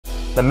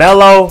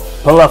LaMelo,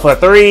 pull up for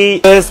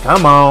three.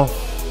 Come on.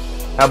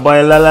 That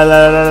boy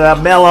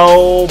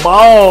LaMelo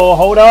ball.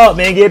 Hold up,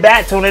 man. Get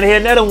back to it and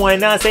hit another one.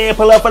 Know what I'm saying?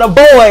 Pull up for the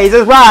boys.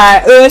 That's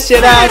right.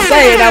 Should I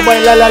say that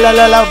boy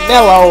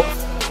LaMelo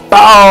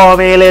ball,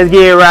 man. Let's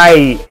get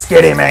right. Let's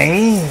get it,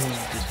 man.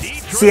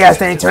 See how this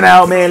thing turn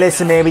out, man.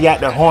 Listen, man. We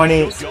got the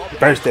Hornets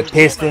versus the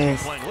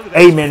Pistons.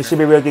 Hey, man, it should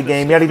be a real good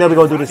game. You already know we're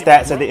going to do the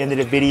stats at the end of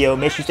the video.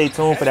 Make sure you stay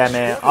tuned for that,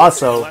 man.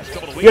 Also,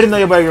 you already know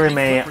your burger,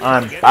 man.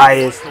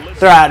 Unbiased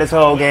throughout this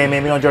whole game,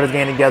 man. We're going to enjoy this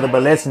game together.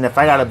 But listen, if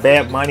I got to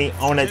bet money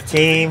on a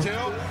team,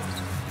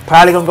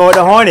 probably going to go with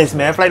the Hornets,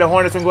 man. I feel like the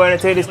Hornets can go ahead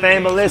and take this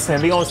thing. But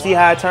listen, we're going to see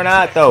how it turn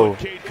out, though.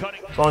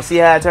 Going to see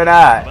how it turn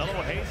out.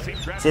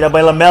 See that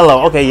boy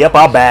LaMelo. Okay, yep,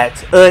 I'll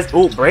bat.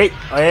 Ooh, break.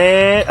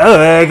 And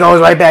it goes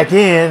right back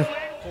in.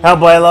 That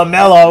boy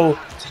LaMelo.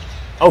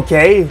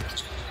 Okay.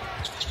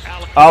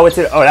 Oh,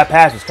 that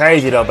pass was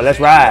crazy though, but let's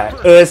ride.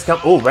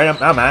 Ooh, right up,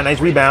 oh, man,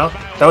 nice rebound.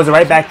 Throws it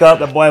right back up.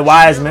 The boy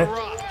Wiseman. All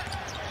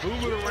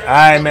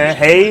right, man.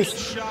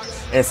 Hayes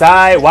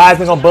inside.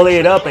 Wiseman gonna bully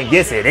it up and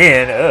gets it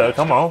in.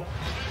 Come on. All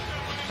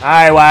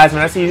right,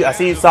 Wiseman. I see you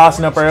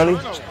saucing up early.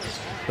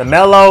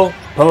 LaMelo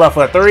pull up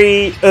for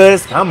three.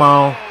 Come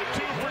on.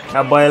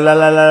 That boy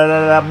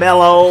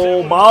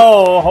LaMelo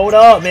ball. Hold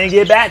up, man.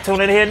 Get back to it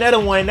and hit another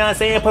one. Know what I'm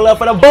saying? Pull up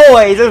for the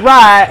boys. That's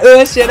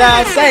right. Should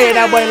I say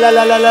that boy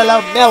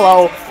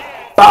LaMelo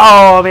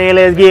ball, man.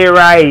 Let's get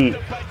right.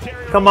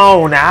 Come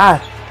on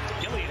now.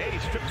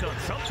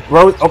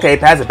 Rose. Okay,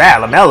 pass it back.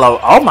 LaMelo.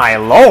 Oh my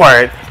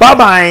lord.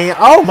 Bye-bye.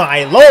 Oh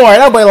my lord.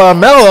 That boy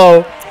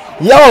LaMelo.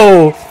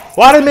 Yo.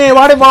 Why did man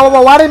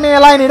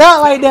line it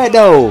up like that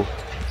though?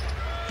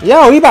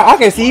 Yo, I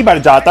can see he about to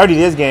drop 30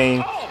 this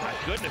game.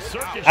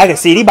 I can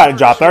see he about to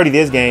drop 30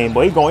 this game,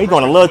 boy. He going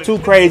a little too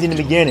crazy in the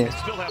beginning.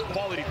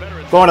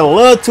 Going a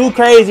little too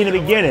crazy in the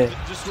beginning.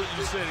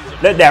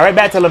 Let that right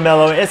back to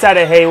LaMelo. Inside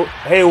of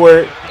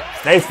Hayward.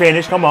 Nice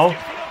finish. Come on.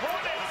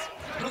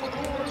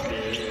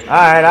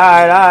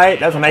 Alright.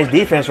 That's a nice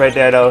defense right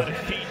there, though.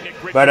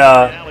 But,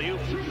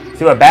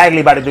 see what Bagley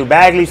about to do.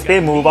 Bagley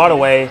spin move all the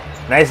way.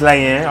 Nice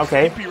lay-in.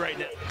 Okay.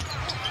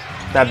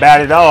 Not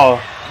bad at all.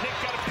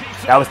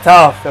 That was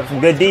tough. That was some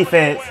good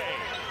defense.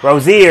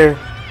 Rozier.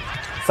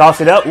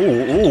 Sauce it up.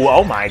 Ooh,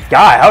 oh my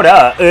God. Hold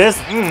up.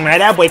 Man,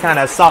 that boy kind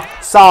of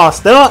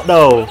sauced up,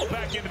 though.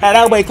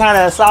 That boy kind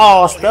of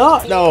sauced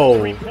up,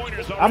 though.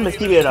 I'm just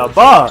keeping it a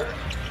buck. You know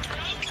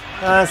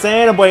what I'm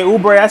saying? The boy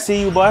Oubre, I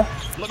see you, boy.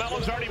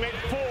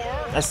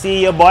 I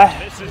see you, boy.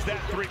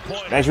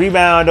 Nice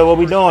rebound, though. What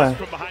we doing?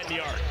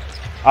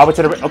 Over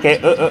to the... Okay.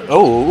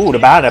 The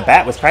behind the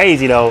back was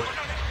crazy, though.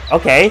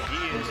 Okay.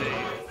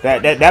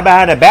 That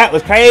behind the back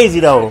was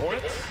crazy, though.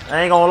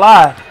 I ain't gonna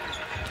lie.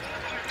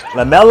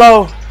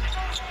 LaMelo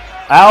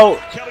out.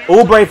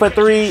 Oubre for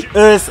three.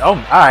 All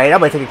right. That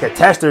boy taking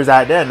contesters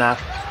out there now.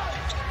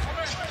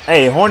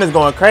 Hey, Hornets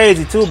going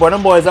crazy too, boy.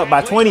 Them boys up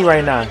by 20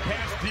 right now.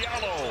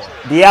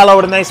 Diallo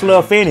with a nice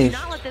little finish.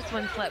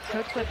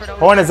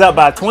 Hornets up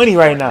by 20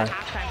 right now.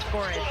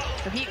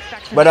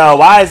 But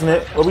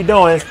Wiseman, what we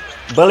doing?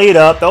 Bully it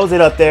up, throws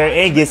it up there,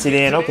 and gets it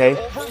in. Okay,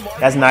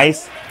 that's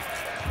nice.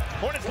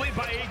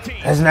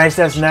 That's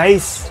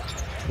nice.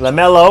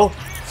 LaMelo.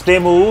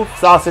 Spin move,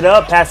 sauce it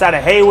up, pass out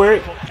of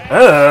Hayward.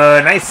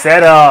 Nice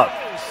setup.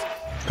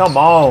 Come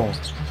on.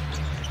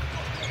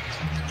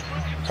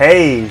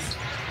 Hayes.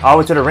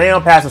 Over to the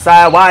rim, pass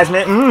aside.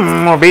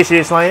 Wiseman.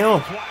 Vicious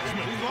slam.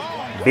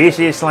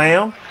 Vicious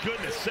slam.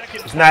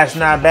 It's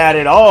not bad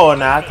at all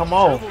now. Come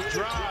on.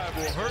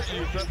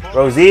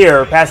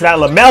 Rozier, pass it out.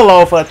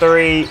 LaMelo for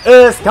three.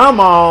 Come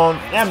on.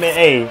 I mean,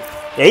 hey.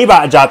 Yeah, he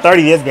about to drop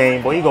 30 this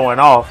game. Boy, he going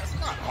off.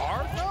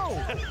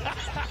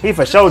 He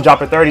for sure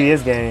dropping 30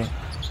 this game.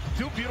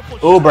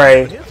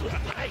 Oubre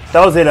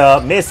throws it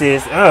up,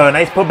 misses.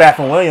 Nice putback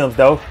from Williams,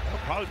 though.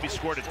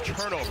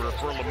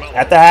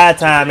 At the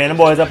halftime, man, the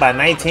boys up by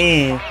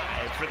 19.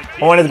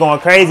 Hornets going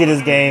crazy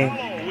this game.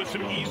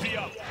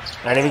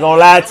 Not even gonna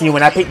lie to you.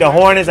 When I picked the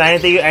Hornets, I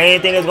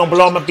didn't think it was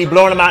gonna be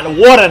blowing them out in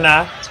the water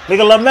now. Look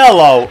at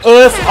LaMelo.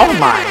 Oh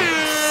my,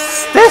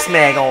 this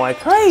man going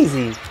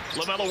crazy.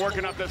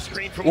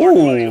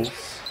 Ooh,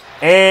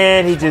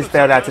 and he just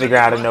fell down to the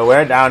ground out of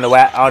nowhere. I don't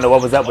know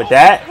what was up with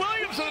that.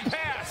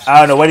 I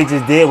don't know what he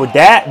just did with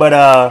that, but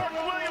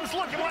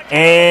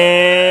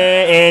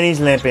and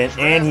he's limping,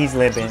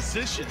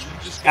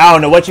 I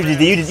don't know what you just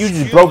did. You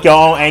just broke your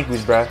own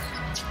ankles, bro.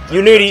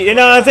 You literally, you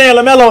know what I'm saying?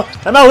 LaMelo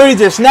literally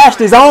just snatched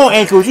his own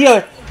ankles. He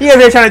over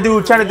there trying to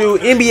do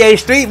NBA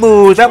street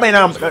moves. I mean,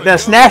 that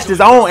snatched his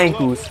own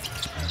ankles.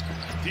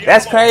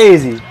 That's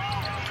crazy.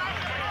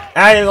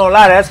 I ain't gonna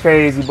lie, that's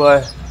crazy,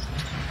 boy.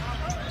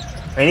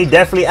 And he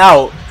definitely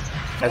out.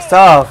 That's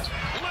tough.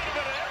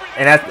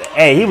 And that's,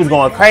 hey, he was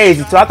going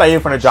crazy too. I thought he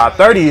was gonna drop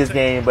 30 this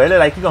game, but it looked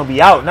like he's gonna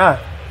be out now.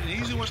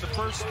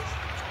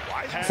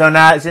 So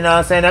now, you know what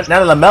I'm saying?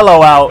 Now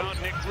LaMelo out.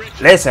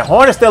 Listen,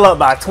 Hornets still up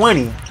by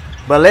 20.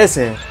 But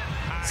listen,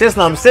 since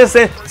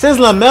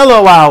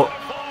LaMelo out,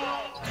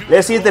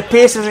 let's see if the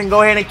Pistons can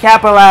go ahead and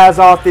capitalize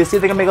off this. See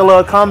if they can make a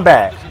little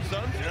comeback.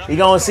 We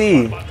gonna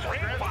see.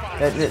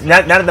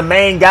 Not the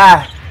main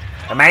guy,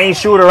 the main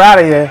shooter out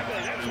of here.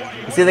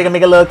 Let's see if they can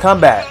make a little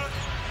comeback.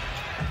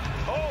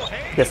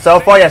 Because so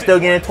far, y'all still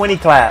getting 20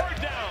 clap.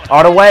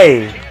 All the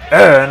way.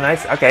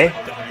 Nice. Okay.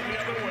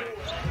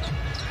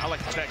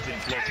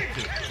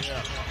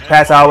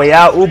 Pass all the way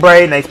out.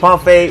 Oubre. Nice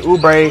pump fake.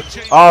 Oubre.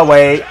 All the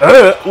way.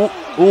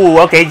 Ooh.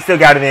 Okay. He still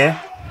got it in.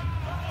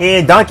 He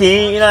ain't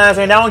dunking. You know what I'm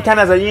saying? That one kind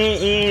of, you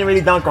ain't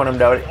really dunk on him,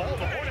 though. You know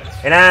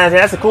what I'm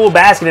saying? That's a cool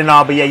basket and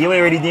all, but yeah, you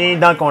ain't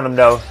dunk on him,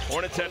 though.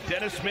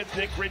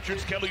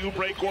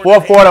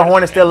 Fourth quarter,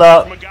 Hornets still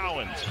up.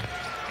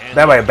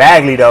 That way,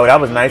 Bagley, though.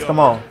 That was nice. Come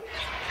on.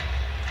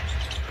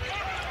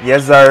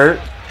 Yes, sir.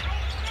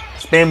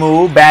 Spin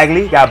move.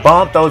 Bagley got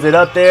bumped. Throws it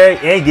up there.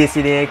 And gets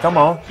it in. Come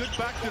on.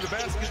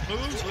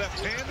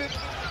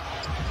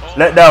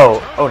 Let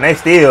go. Oh, nice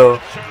steal.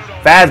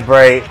 Fast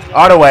break.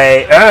 All the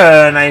way.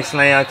 Nice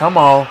slam. Come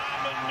on.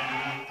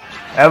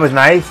 That was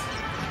nice.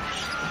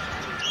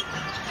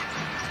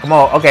 Come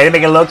on. Okay, they're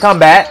making a little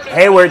comeback.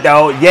 Hayward,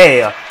 though.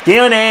 Yeah. Get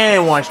on there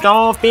and one.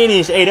 Strong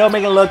finish. Hey, they're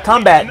making a little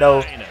comeback,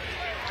 though.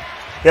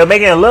 They're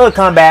making a little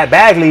comeback.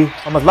 Bagley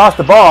almost lost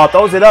the ball.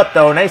 Throws it up,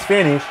 though. Nice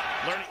finish.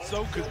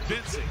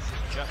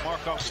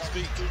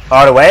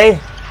 All the way.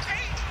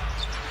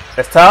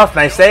 That's tough.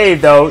 Nice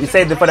save, though. You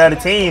saved it for the other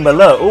team. But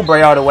look,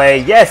 Oubre all the way.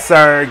 Yes,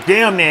 sir.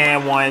 Get him there.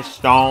 One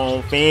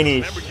strong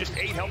finish.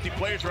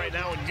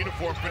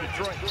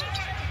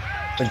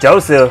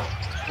 Joseph.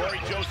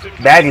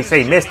 Bagley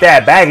say missed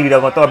that. Bagley, though,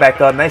 going to throw it back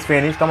up. Nice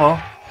finish. Come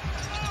on.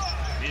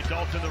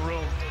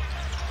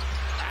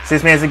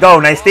 6 minutes to go.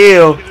 Nice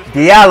steal.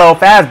 Diallo,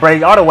 fast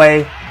break all the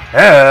way.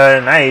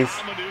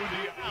 Nice.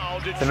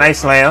 It's a nice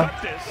slam.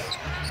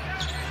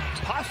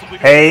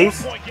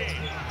 Hayes.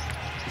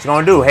 What's he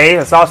going to do?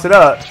 Hayes, sauce it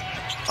up.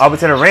 Over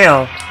to the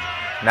rim.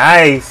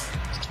 Nice.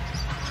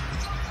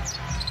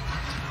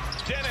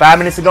 5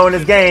 minutes to go in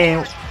this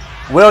game.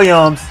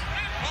 Williams.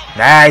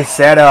 Nice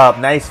setup.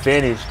 Nice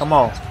finish. Come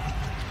on.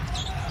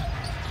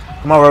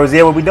 Come on,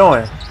 Rozier. What we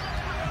doing?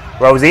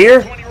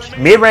 Rozier.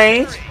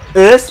 Mid-range.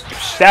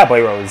 That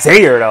boy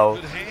Rozier, though.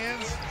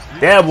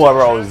 That boy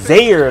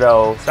Rozier,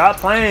 though. Stop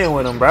playing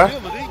with him, bro.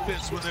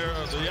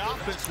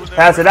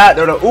 Pass it out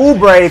there to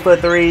Oubre for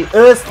 3.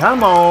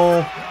 Come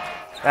on.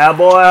 That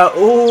boy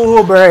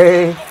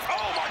Oubre.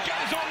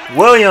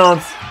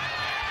 Williams.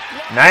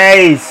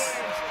 Nice.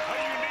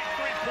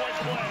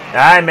 All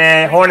right,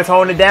 man. Hornets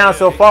holding it down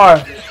so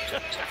far.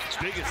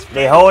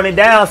 They holding it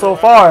down so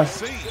far.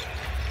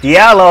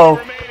 Diallo.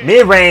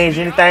 Mid-range.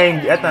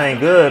 Anything. That thing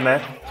good,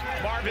 man.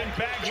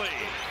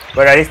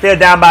 But they still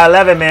down by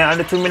 11, man.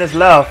 Under 2 minutes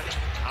left.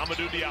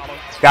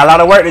 Got a lot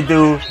of work to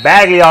do.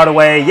 Bagley all the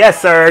way.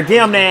 Yes, sir.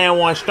 Get him there.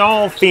 One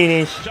strong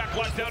finish.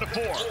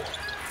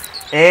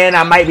 And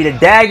I might be the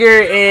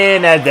dagger.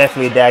 And that's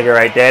definitely a dagger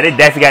right there. They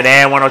definitely got the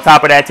and one on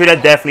top of that, too.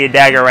 That's definitely a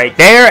dagger right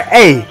there.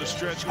 Hey,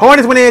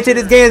 Hornets went into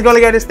this game. It's going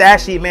to get the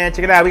stat sheet, man.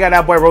 Check it out. We got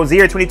that boy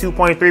Rozier,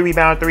 22.3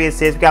 rebounds, 3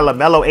 assists. We got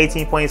LaMelo,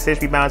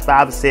 18.6 rebounds,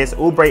 5 assists.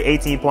 Oubre,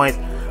 18 points,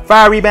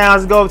 5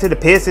 rebounds. Let's go over to the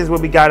Pistons where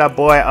we got our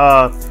boy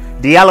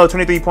Diallo,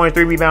 23.3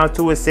 rebounds,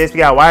 2 assists. We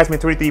got Wiseman,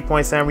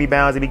 23.7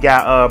 rebounds. And we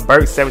got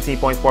Burks,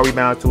 17.4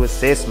 rebounds, 2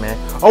 assists, man.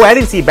 Oh, I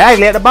didn't see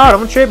Bagley at the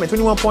bottom. I'm tripping.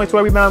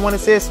 21.12 rebounds, 1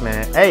 assist,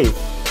 man. Hey,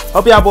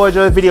 hope y'all boys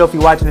enjoy the video. If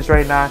you're watching this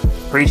right now,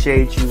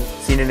 appreciate you.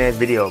 See you in the next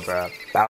video, bro. Bye.